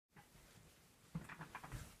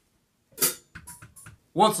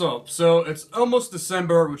What's up? So it's almost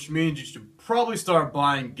December, which means you should probably start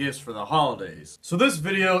buying gifts for the holidays. So this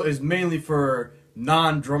video is mainly for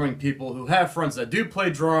non-drumming people who have friends that do play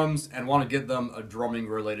drums and want to give them a drumming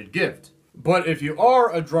related gift. But if you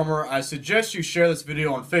are a drummer, I suggest you share this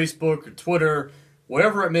video on Facebook or Twitter,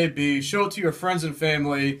 wherever it may be. Show it to your friends and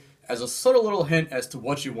family as a subtle little hint as to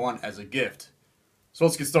what you want as a gift. So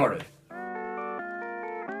let's get started.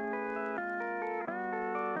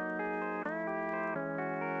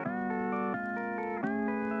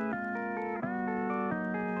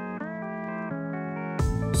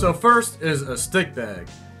 So first is a stick bag.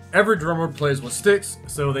 Every drummer plays with sticks,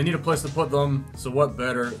 so they need a place to put them, so what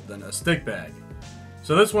better than a stick bag?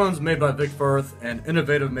 So this one's made by Vic Firth, and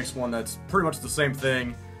Innovative makes one that's pretty much the same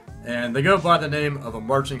thing, and they go by the name of a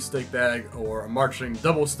marching stick bag or a marching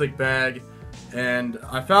double stick bag, and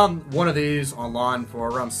I found one of these online for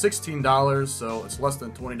around $16, so it's less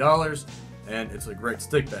than $20, and it's a great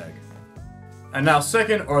stick bag. And now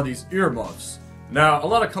second are these ear muffs. Now, a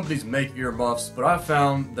lot of companies make ear muffs, but I've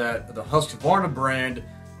found that the Husqvarna brand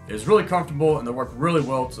is really comfortable and they work really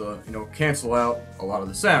well to, cancel out a lot of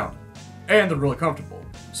the sound. And they're really comfortable.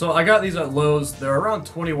 So I got these at Lowe's. They're around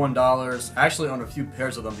 $21. I actually own a few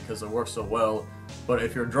pairs of them because they work so well. But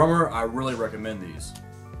if you're a drummer, I really recommend these.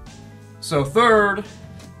 So third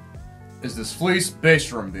is this Fleece bass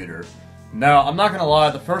drum beater. Now, I'm not gonna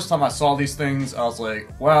lie, the first time I saw these things, I was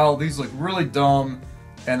like, wow, these look really dumb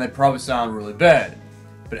and they probably sound really bad.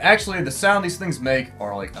 But actually, the sound these things make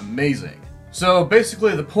are like amazing. So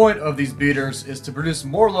basically, the point of these beaters is to produce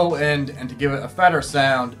more low end and to give it a fatter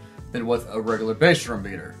sound than with a regular bass drum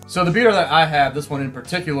beater. So the beater that I have, this one in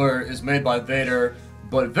particular, is made by Vater,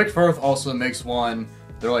 but Vic Firth also makes one.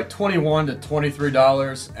 They're like $21 to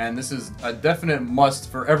 $23, and this is a definite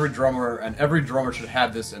must for every drummer, and every drummer should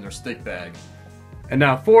have this in their stick bag. And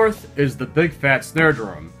now fourth is the big fat snare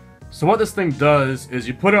drum. So what this thing does is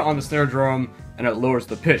you put it on the snare drum and it lowers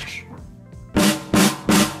the pitch.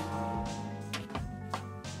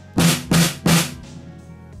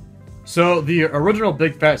 So the original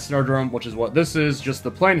big fat snare drum, which is what this is, just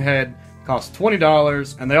the plain head, costs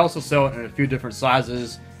 $20, and they also sell it in a few different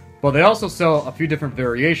sizes, but they also sell a few different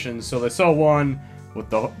variations. So they sell one with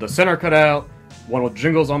the center cut out, one with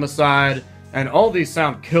jingles on the side, and all these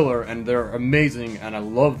sound killer and they're amazing and I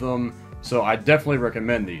love them. So I definitely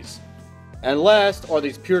recommend these. And last are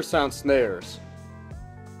these pure sound snares.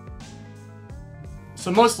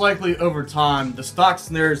 So most likely over time, the stock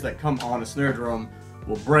snares that come on a snare drum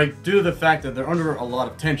will break due to the fact that they're under a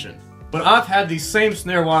lot of tension. But I've had these same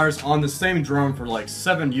snare wires on the same drum for like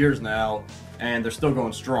 7 years now, and they're still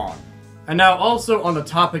going strong. And now also on the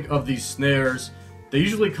topic of these snares, they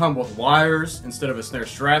usually come with wires instead of a snare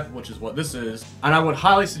strap, which is what this is. And I would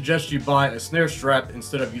highly suggest you buy a snare strap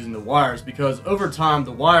instead of using the wires, because over time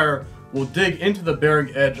the wire will dig into the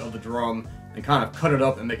bearing edge of the drum and kind of cut it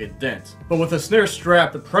up and make a dent. But with a snare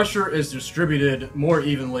strap, the pressure is distributed more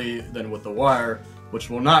evenly than with the wire, which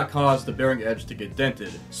will not cause the bearing edge to get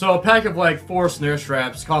dented. So a pack of like 4 snare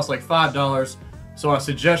straps costs like $5, so I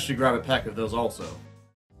suggest you grab a pack of those also.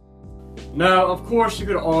 Now, of course, you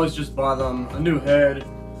could always just buy them a new head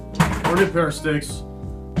or a new pair of sticks,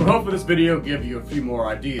 but hopefully this video gave you a few more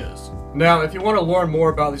ideas. Now, if you want to learn more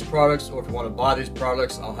about these products or if you want to buy these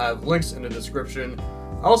products, I'll have links in the description.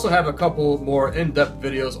 I also have a couple more in-depth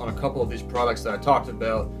videos on a couple of these products that I talked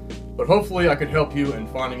about, but hopefully I could help you in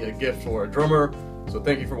finding a gift for a drummer, so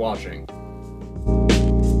thank you for watching.